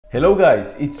Hello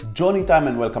guys, it's Johnny time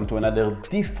and welcome to another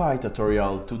DeFi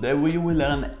tutorial. Today we will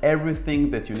learn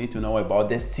everything that you need to know about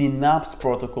the Synapse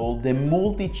Protocol, the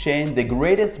multi-chain, the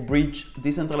greatest bridge,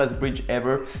 decentralized bridge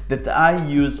ever that I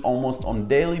use almost on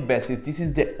daily basis. This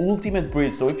is the ultimate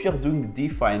bridge. So if you're doing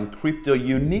DeFi and crypto,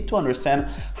 you need to understand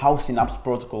how Synapse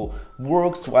Protocol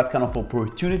works, what kind of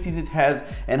opportunities it has,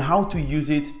 and how to use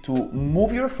it to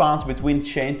move your funds between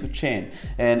chain to chain.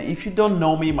 And if you don't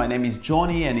know me, my name is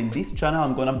Johnny, and in this channel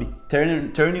I'm gonna be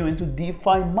turn you into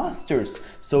DeFi masters.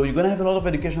 So you're gonna have a lot of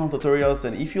educational tutorials,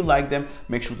 and if you like them,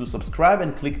 make sure to subscribe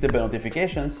and click the bell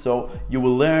notifications so you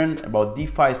will learn about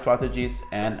DeFi strategies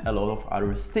and a lot of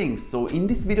other things. So in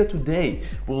this video today,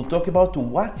 we'll talk about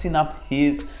what Synapse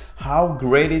is, how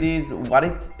great it is, what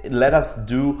it let us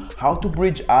do, how to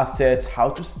bridge assets, how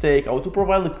to stake, how to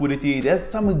provide liquidity. There's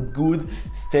some good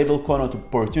stablecoin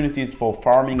opportunities for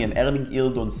farming and earning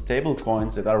yield on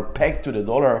stablecoins that are pegged to the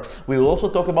dollar. We will also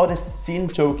talk about a SYN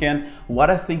token,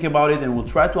 what I think about it, and we'll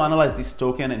try to analyze this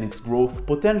token and its growth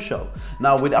potential.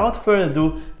 Now, without further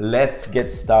ado, let's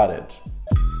get started.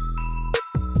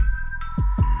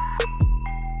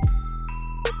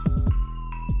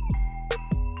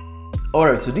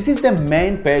 Alright, so this is the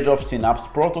main page of Synapse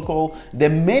Protocol. The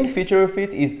main feature of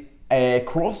it is a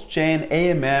cross-chain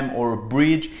AMM or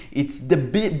bridge. It's the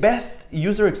best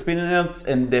user experience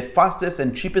and the fastest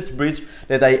and cheapest bridge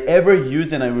that I ever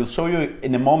used, and I will show you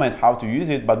in a moment how to use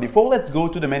it. But before, let's go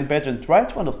to the main page and try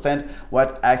to understand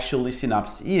what actually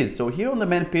Synapse is. So here on the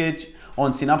main page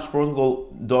on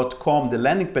synapseprotocol.com, the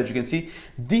landing page, you can see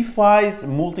DeFi's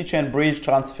multi-chain bridge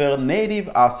transfer native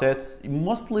assets,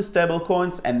 mostly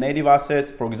stablecoins and native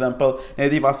assets. For example,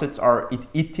 native assets are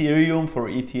Ethereum for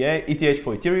ETH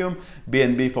for Ethereum,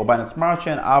 BNB for Binance Smart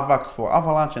Chain, AVAX for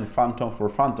Avalanche, and Fantom for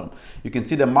Fantom. You can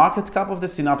see the market cap of the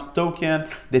Synapse token,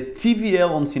 the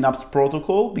TVL on Synapse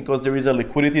Protocol, because there is a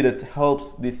liquidity that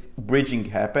helps this bridging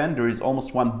happen. There is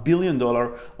almost $1 billion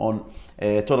on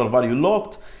total value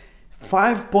locked.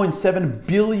 $5.7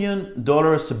 billion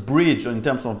bridge in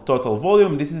terms of total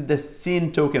volume. This is the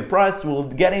SYN token price. We'll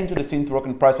get into the SYN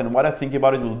token price and what I think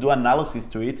about it. We'll do analysis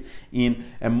to it in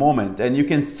a moment. And you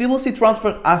can seamlessly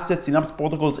transfer assets. Synapse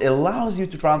Protocols allows you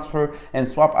to transfer and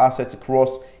swap assets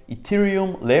across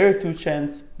Ethereum, Layer 2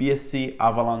 chains, BSC,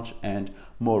 Avalanche, and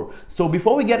more. So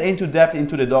before we get into depth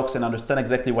into the docs and understand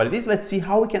exactly what it is, let's see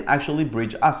how we can actually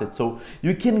bridge assets. So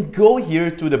you can go here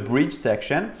to the bridge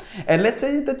section, and let's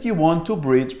say that you want to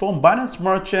bridge from Binance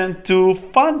Smart Chain to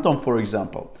Fantom, for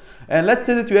example. And let's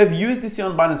say that you have USDC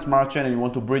on Binance Smart Chain and you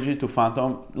want to bridge it to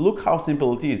Fantom. Look how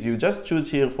simple it is. You just choose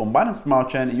here from Binance Smart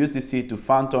Chain, USDC to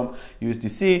Fantom,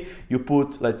 USDC. You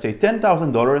put, let's say,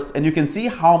 $10,000, and you can see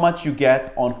how much you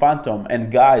get on Fantom. And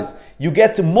guys, you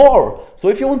get more. So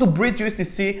if you want to bridge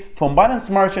USDC from Binance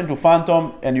Smart Chain to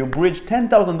Fantom and you bridge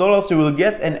 $10,000, you will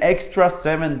get an extra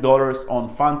 $7 on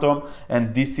Fantom.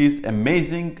 And this is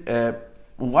amazing.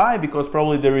 Why? Because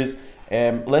probably there is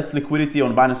less liquidity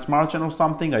on Binance Smart Chain or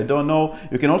something, I don't know.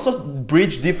 You can also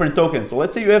bridge different tokens. So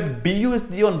let's say you have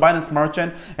BUSD on Binance Smart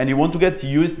Chain and you want to get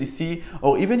USDC,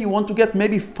 or even you want to get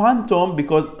maybe Fantom,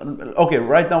 because, okay,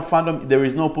 right now Fantom, there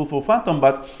is no pool for Fantom,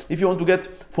 but if you want to get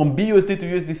from BUSD to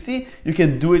USDC, you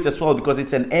can do it as well, because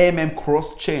it's an AMM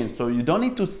cross chain. So you don't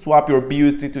need to swap your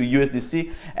BUSD to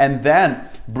USDC and then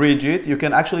bridge it. You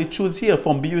can actually choose here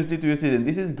from BUSD to USDC, and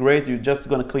this is great. You're just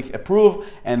gonna click approve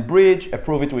and bridge,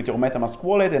 approve it with your MetaMask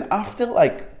wallet, and after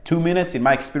like 2 minutes, in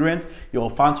my experience, your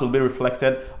funds will be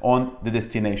reflected on the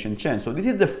destination chain. So this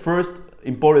is the first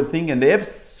important thing, and they have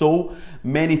so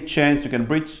many chains. You can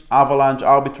bridge Avalanche,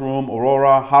 Arbitrum,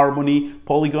 Aurora, Harmony,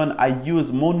 Polygon. I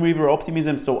use Moonriver,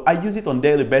 Optimism, so I use it on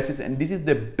daily basis, and this is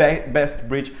the best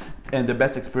bridge and the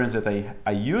best experience that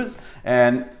I use,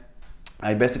 and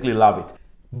I basically love it.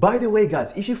 By the way,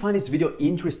 guys, if you find this video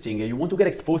interesting and you want to get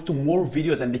exposed to more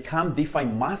videos and become DeFi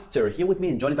master here with me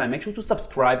in Johnny Time, make sure to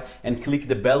subscribe and click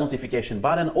the bell notification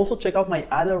button. Also check out my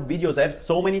other videos. I have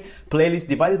so many playlists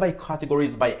divided by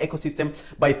categories, by ecosystem,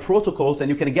 by protocols, and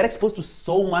you can get exposed to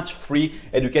so much free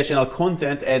educational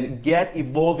content and get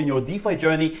involved in your DeFi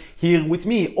journey here with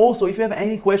me. Also, if you have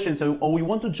any questions or you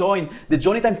want to join the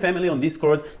Johnny Time family on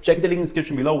Discord, check the link in the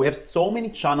description below. We have so many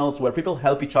channels where people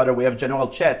help each other. We have general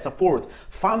chat, support,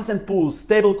 farms and pools,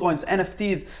 stablecoins,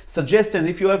 NFTs, suggestions.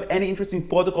 If you have any interesting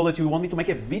protocol that you want me to make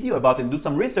a video about and do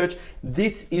some research,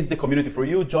 this is the community for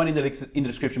you. Join in the links in the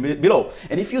description below.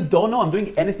 And if you don't know, I'm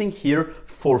doing anything here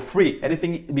for free.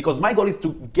 Anything, because my goal is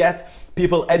to get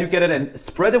people educated and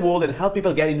spread the word and help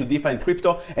people get into DeFi and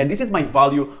crypto. And this is my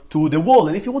value to the world.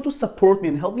 And if you want to support me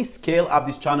and help me scale up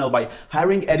this channel by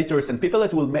hiring editors and people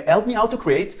that will help me out to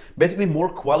create basically more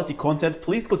quality content,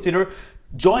 please consider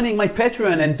joining my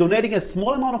Patreon and donating a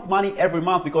small amount of money every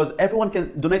month, because everyone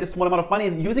can donate a small amount of money,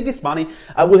 and using this money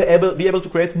I will be able to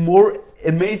create more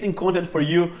amazing content for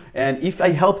you. And if I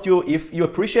helped you, if you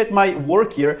appreciate my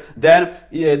work here, then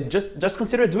just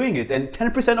consider doing it. And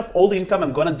 10% of all the income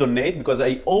I'm gonna donate, because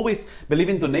I always believe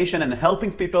in donation and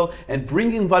helping people and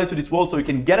bringing value to this world. So you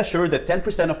can get assured that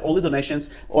 10% of all the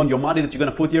donations on your money that you're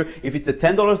gonna put here, if it's a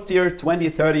 $10 tier, 20,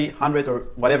 30, 100 or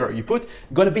whatever you put,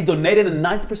 gonna be donated, and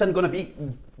 90% gonna be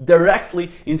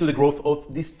directly into the growth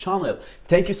of this channel.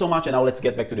 Thank you so much, and now let's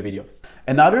get back to the video.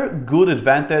 Another good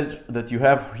advantage that you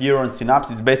have here on Synapse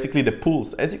is basically the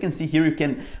pools. As you can see here, you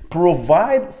can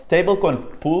provide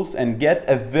stablecoin pools and get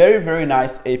a very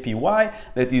nice APY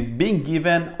that is being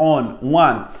given on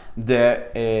the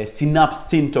Synapse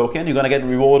SYN token. You're gonna get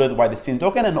rewarded by the SYN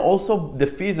token, and also the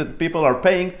fees that people are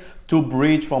paying to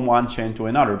bridge from one chain to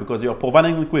another, because you're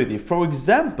providing liquidity. For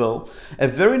example, a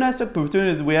very nice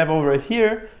opportunity that we have over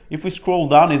here, if we scroll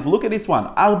down, is look at this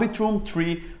one, Arbitrum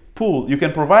 3 pool. You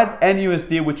can provide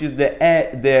NUSD, which is the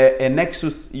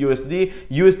Nexus USD,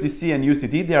 USDC, and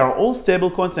USDT. They are all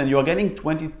stable coins, and you are getting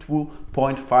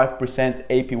 22.5%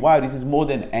 APY. This is more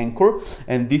than Anchor,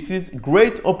 and this is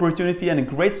great opportunity and a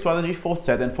great strategy for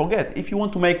set and forget. If you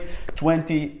want to make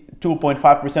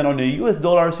 22.5% on the US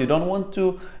dollars, you don't want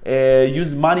to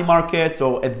use money markets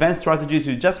or advanced strategies,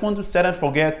 you just want to set and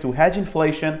forget to hedge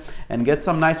inflation and get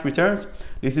some nice returns,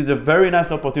 this is a very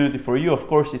nice opportunity for you. Of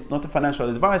course, it's not a financial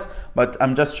advice, but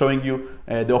I'm just showing you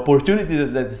the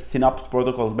opportunities that the Synapse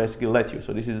protocols basically let you.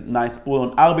 So this is nice pool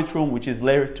on Arbitrum, which is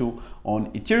layer 2 on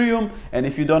Ethereum. And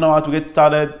if you don't know how to get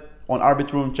started on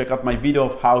Arbitrum, check out my video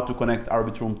of how to connect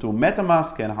Arbitrum to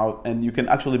MetaMask and you can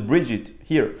actually bridge it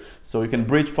here. So you can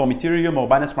bridge from Ethereum or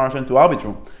Binance Smart Chain to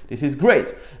Arbitrum. This is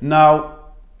great. Now,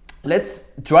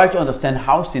 let's try to understand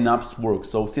how Synapse works.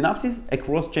 So Synapse is a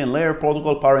cross-chain layer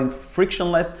protocol powering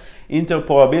frictionless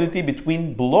interoperability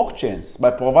between blockchains by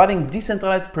providing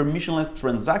decentralized permissionless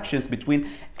transactions between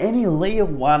any layer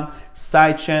 1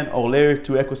 sidechain or layer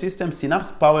 2 ecosystem.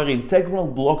 Synapse power integral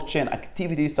blockchain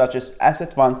activities such as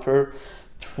asset transfer,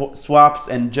 swaps,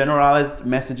 and generalized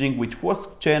messaging with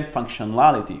cross-chain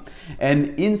functionality,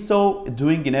 and in so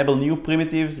doing enable new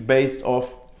primitives based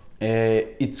off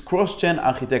its cross-chain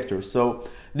architecture. So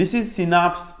this is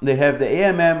Synapse. They have the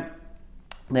AMM,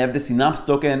 they have the Synapse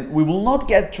token. We will not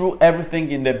get through everything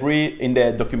in the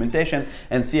documentation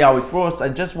and see how it works. I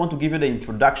just want to give you the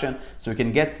introduction so you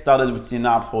can get started with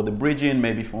Synapse for the bridging,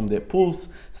 maybe from the pools,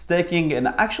 staking, and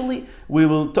actually we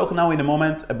will talk now in a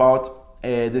moment about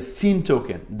the SYN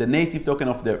token, the native token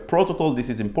of the protocol. This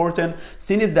is important.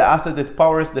 SYN is the asset that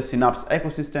powers the Synapse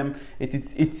ecosystem.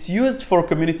 It's used for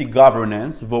community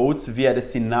governance votes via the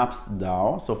Synapse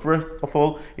DAO. So first of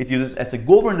all, it uses as a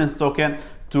governance token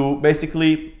to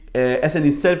basically as an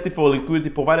incentive for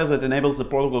liquidity providers that enables the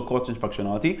protocol cross-chain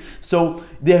functionality. So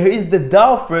there is the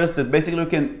DAO first that basically you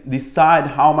can decide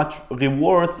how much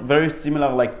rewards, very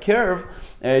similar like Curve,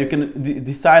 you can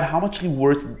decide how much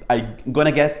rewards I'm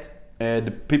gonna get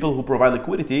the people who provide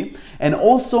liquidity, and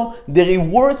also the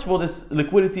rewards for this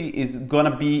liquidity is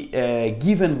gonna be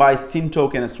given by SYN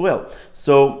token as well.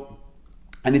 So,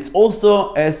 and it's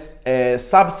also as a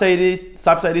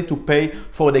subsidy to pay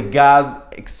for the gas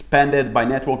expanded by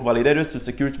network validators to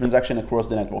secure transaction across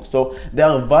the network. So there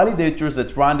are validators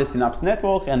that run the Synapse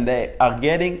network, and they are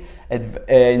getting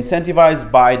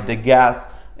incentivized by the gas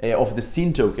of the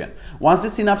SYN token. Once the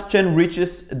Synapse chain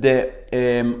reaches the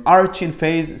R-chain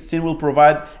phase, SYN will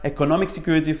provide economic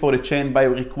security for the chain by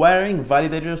requiring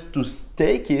validators to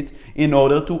stake it in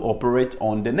order to operate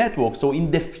on the network. So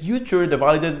in the future, the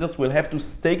validators will have to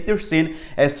stake their SYN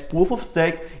as proof of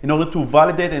stake in order to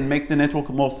validate and make the network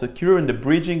more secure and the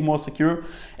bridging more secure.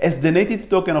 As the native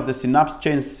token of the Synapse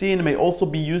chain, SYN may also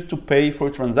be used to pay for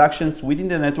transactions within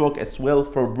the network as well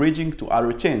for bridging to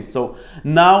other chains. So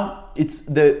now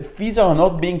the fees are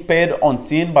not being paid on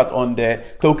SYN but on the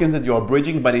tokens that you are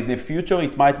bridging, but in the future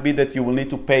it might be that you will need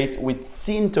to pay it with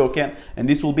SYN token, and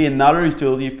this will be another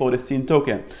utility for the SYN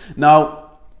token.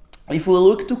 Now, if we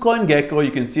look to CoinGecko,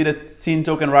 you can see that SYN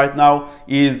token right now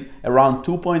is around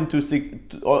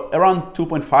 $2.26, around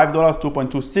 $2.5,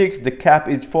 $2.26. The cap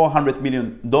is $400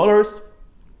 million.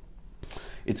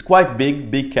 It's quite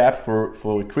big cap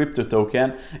for a crypto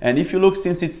token. And if you look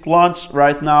since its launch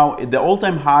right now, the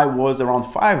all-time high was around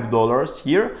 $5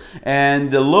 here,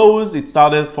 and the lows, it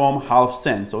started from half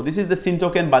cent. So this is the SYN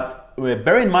token, but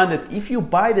bear in mind that if you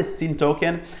buy the SYN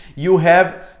token, you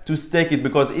have to stake it,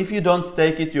 because if you don't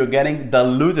stake it, you're getting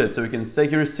diluted. So you can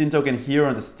stake your SYN token here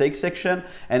on the stake section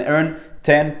and earn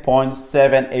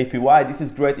 10.7 APY. This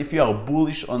is great if you are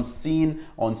bullish on Syn,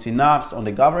 on Synapse, on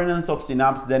the governance of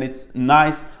Synapse. Then it's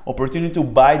nice opportunity to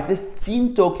buy the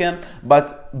Syn token,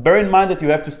 but bear in mind that you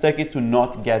have to stake it to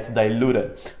not get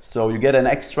diluted. So you get an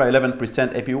extra 11%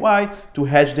 APY to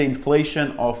hedge the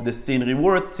inflation of the Syn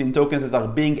rewards, Syn tokens that are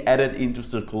being added into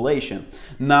circulation.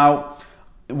 Now,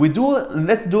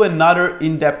 let's do another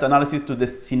in-depth analysis to the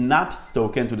Synapse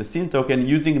token, to the Syn token,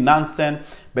 using Nansen.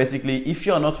 Basically, if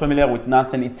you're not familiar with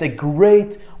Nansen, it's a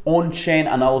great on-chain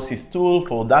analysis tool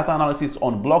for data analysis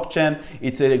on blockchain.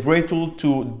 It's a great tool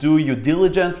to do your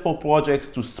diligence for projects,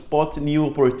 to spot new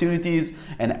opportunities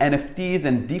and NFTs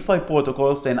and DeFi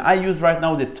protocols. And I use right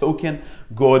now the token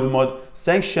God mod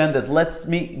sanction that lets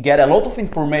me get a lot of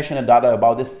information and data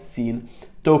about the Syn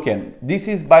token. This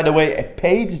is, by the way, a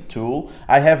paid tool.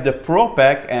 I have the Pro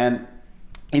Pack, and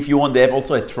if you want, they have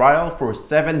also a trial for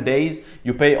 7 days.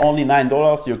 You pay only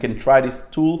 $9, so you can try this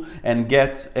tool and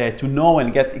get to know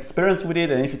and get experience with it.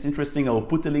 And if it's interesting, I will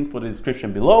put a link for the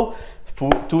description below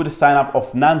to the sign up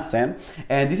of Nansen.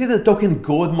 And this is the token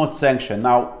God mod sanction.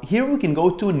 Now, here we can go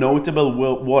to notable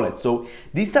wallets. So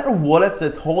these are wallets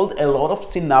that hold a lot of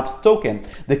Synapse token.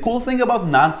 The cool thing about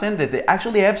Nansen that they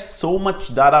actually have so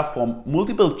much data from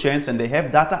multiple chains, and they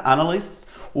have data analysts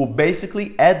who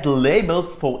basically add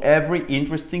labels for every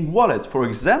interesting wallet. For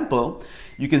example,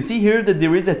 you can see here that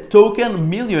there is a token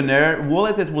millionaire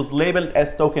wallet that was labeled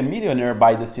as token millionaire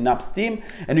by the Synapse team.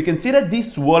 And you can see that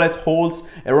this wallet holds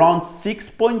around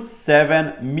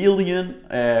 6.7 million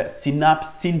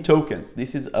Synapse Syn tokens.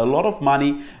 This is a lot of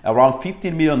money, around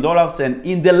 $15 million. And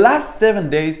in the last 7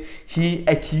 days, he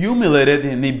accumulated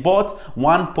and he bought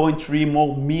 1.3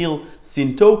 more mil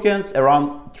Syn tokens,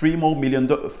 around $4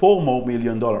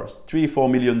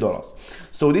 million.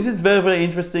 So this is very, very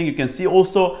interesting. You can see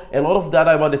also a lot of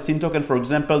data about the Syn token. For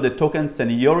example, the token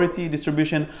seniority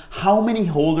distribution, how many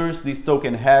holders this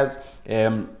token has.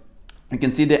 You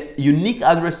can see the unique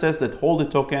addresses that hold the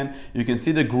token. You can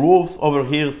see the growth over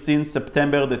here since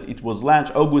September that it was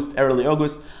launched, early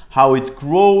August, how it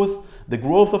grows, the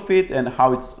growth of it, and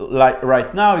how it's like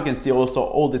right now. You can see also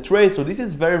all the trades. So this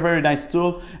is very, very nice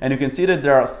tool. And you can see that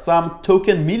there are some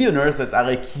token millionaires that are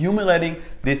accumulating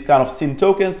this kind of Syn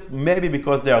tokens, maybe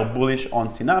because they are bullish on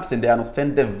Synapse and they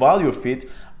understand the value of it.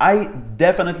 I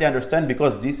definitely understand,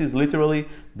 because this is literally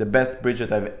the best bridge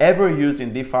that I've ever used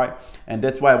in DeFi. And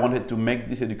that's why I wanted to make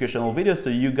this educational video so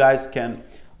you guys can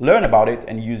learn about it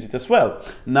and use it as well.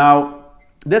 Now,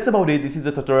 that's about it. This is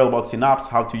a tutorial about Synapse,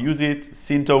 how to use it,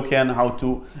 Syn token, how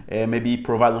to maybe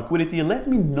provide liquidity. Let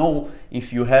me know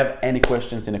if you have any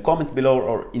questions in the comments below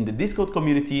or in the Discord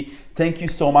community. Thank you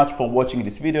so much for watching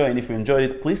this video. And if you enjoyed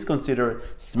it, please consider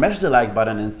smash the like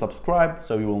button and subscribe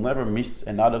so you will never miss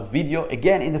another video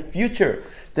again in the future.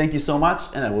 Thank you so much,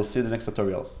 and I will see you in the next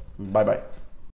tutorials. Bye bye.